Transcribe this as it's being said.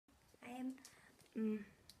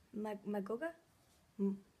Magoka?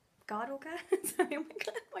 Godoka? Sorry, oh my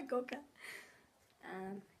god, Magoka.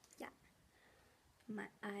 Yeah. My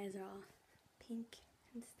eyes are all pink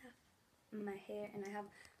and stuff. My hair, and I have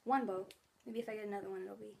one bow. Maybe if I get another one,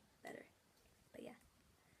 it'll be better. But yeah.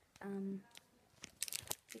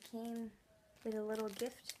 It came with a little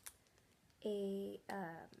gift.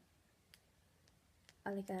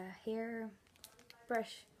 Like a hair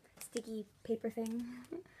brush sticky paper thing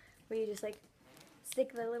where you just like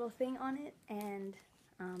stick the little thing on it and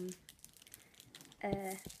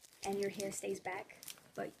your hair stays back,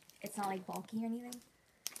 but it's not like bulky or anything.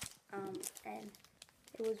 And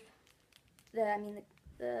it was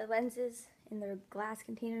the lenses in their glass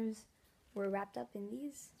containers were wrapped up in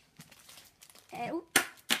these. And oop,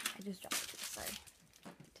 I just dropped it. Sorry.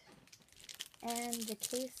 And the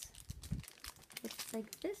case looks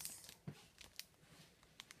like this.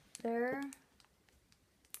 They're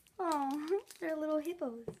little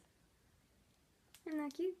hippos. Isn't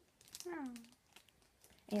that cute? Oh.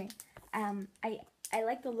 Anyway, I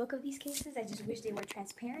like the look of these cases. I just wish they were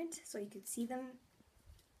transparent so you could see them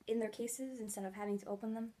in their cases instead of having to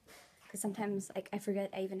open them. Because sometimes like I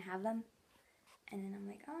forget I even have them, and then I'm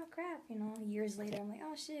like, oh crap, you know. Years later, I'm like,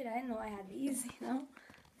 oh shit, I didn't know I had these, you know.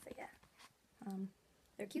 So yeah,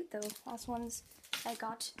 they're cute though. Last ones I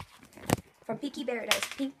got from Pinky Paradise.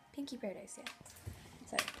 Pinky Paradise, yeah.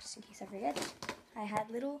 Sorry, just in case I forget. I had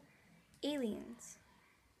little aliens.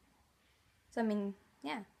 So I mean,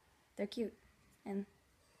 yeah, they're cute, and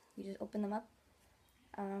you just open them up.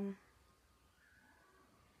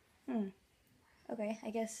 Okay, I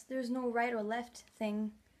guess there's no right or left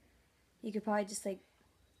thing. You could probably just like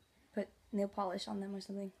put nail polish on them or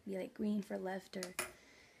something. Be like green for left or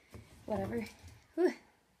whatever. Whew.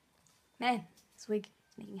 Man, this wig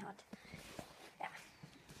is making me hot. Yeah.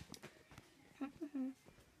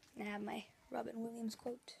 I have my Robin Williams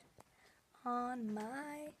quote on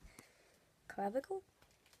my clavicle.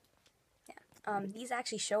 Yeah. These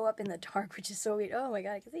actually show up in the dark, which is so weird. Oh my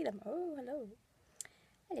god, I can see them. Oh, hello.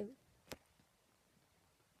 Hello.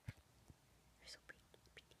 They're so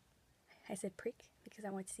pretty. I said prick because I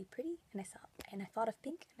wanted to see pretty, and I thought of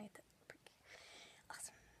pink, and I thought prick.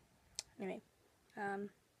 Awesome. Anyway, yeah,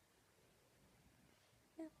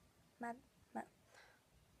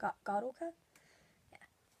 Godoka? Yeah,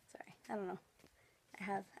 sorry, I don't know.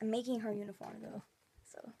 I'm making her uniform though,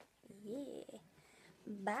 so yeah.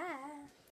 Bye.